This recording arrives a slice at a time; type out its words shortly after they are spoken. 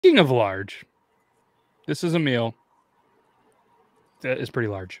Speaking of large, this is a meal that is pretty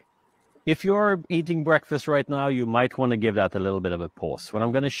large. If you're eating breakfast right now, you might want to give that a little bit of a pause. What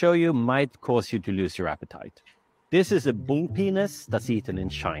I'm going to show you might cause you to lose your appetite. This is a bull penis that's eaten in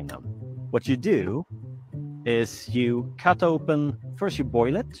China. What you do is you cut open, first you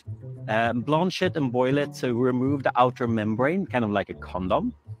boil it, blanch it and boil it, so remove the outer membrane, kind of like a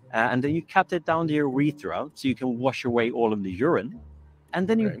condom, and then you cut it down the urethra so you can wash away all of the urine, and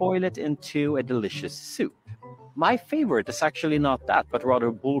then you boil it into a delicious soup. My favorite is actually not that, but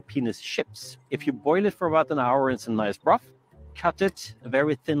rather bull penis chips. If you boil it for about an hour in some nice broth, cut it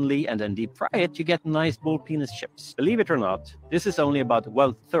very thinly and then deep fry it, you get nice bull penis chips. Believe it or not, this is only about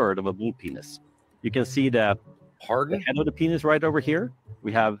 1/3 of a bull penis. You can see the head of the penis right over here.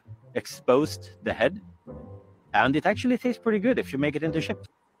 We have exposed the head, and it actually tastes pretty good if you make it into chips.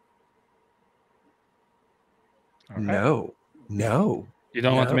 Okay. No. You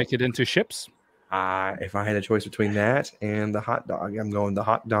don't want to make it into chips? If I had a choice between that and the hot dog, I'm going the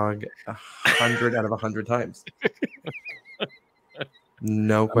hot dog 100 out of 100 times.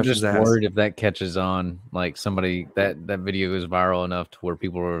 No questions asked. I'm just worried if that catches on, like somebody that video goes viral enough to where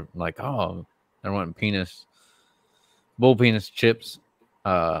people are like, "Oh, I want bull penis chips."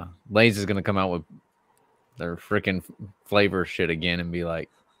 Lay's is gonna come out with their freaking flavor shit again and be like,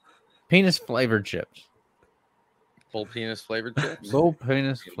 "Penis flavored chips." Bull penis flavored chips. Bull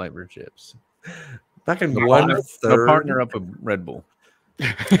penis flavored chips. Fucking No 1/3. partner up with Red Bull.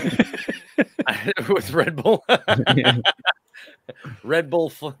 With Red Bull. Red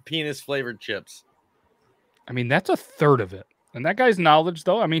Bull penis flavored chips. I mean, that's 1/3 of it. And that guy's knowledge,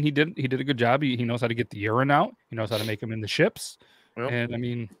 though, I mean, he did a good job. He knows how to get the urine out. He knows how to make them into chips. Yep. And I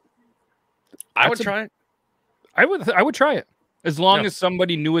mean, I would try it. I would try it as long as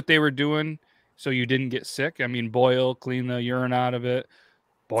somebody knew what they were doing, so you didn't get sick. I mean, boil, clean the urine out of it,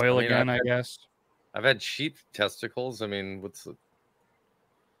 boil again. I guess. I've had sheep testicles. I mean,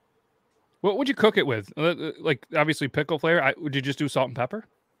 what would you cook it with? Like, obviously, pickle flavor. Would you just do salt and pepper?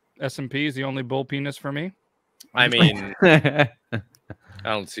 S&P is the only bull penis for me. I mean, I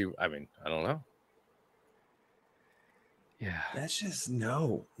don't know. Yeah, that's just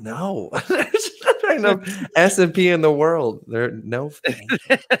no. There's not enough S&P in the world. There no.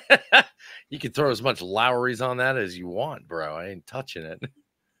 You can throw as much Lowry's on that as you want, bro. I ain't touching it.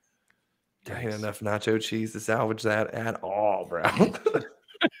 There ain't enough nacho cheese to salvage that at all, bro.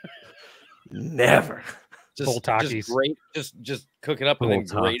 Never. Just cook it up and then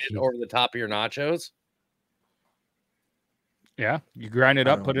grate it over the top of your nachos. Yeah, you grind it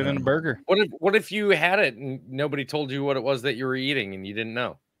up, put it in a burger. What if you had it and nobody told you what it was that you were eating and you didn't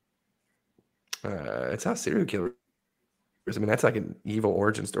know? It's how serial killers. I mean, that's like an evil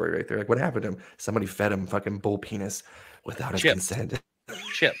origin story right there. Like, what happened to him? Somebody fed him fucking bull penis without his consent.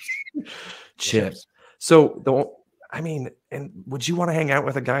 Chips. So and would you want to hang out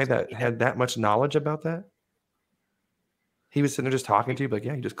with a guy that had that much knowledge about that? He was sitting there just talking to you, like,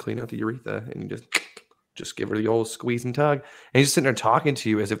 yeah, you just clean out the urethra and you just give her the old squeeze and tug. And he's just sitting there talking to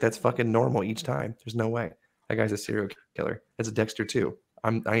you as if that's fucking normal each time. There's no way. That guy's a serial killer. That's a Dexter too.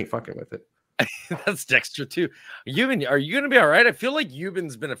 I ain't fucking with it. That's Dexter too. Yuban, are you gonna be all right? I feel like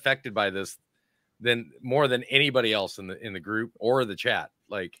Yuban's been affected by this more than anybody else in the group or the chat.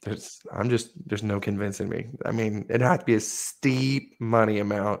 Like, there's no convincing me. I mean, it'd have to be a steep money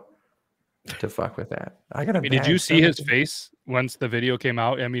amount to fuck with that. Did you see his face once the video came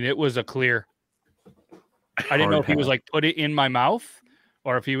out? I mean, it was a clear. I didn't know if he was like, put it in my mouth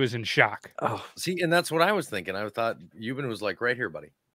or if he was in shock. Oh, see, and that's what I was thinking. I thought Yuban was like, right here, buddy.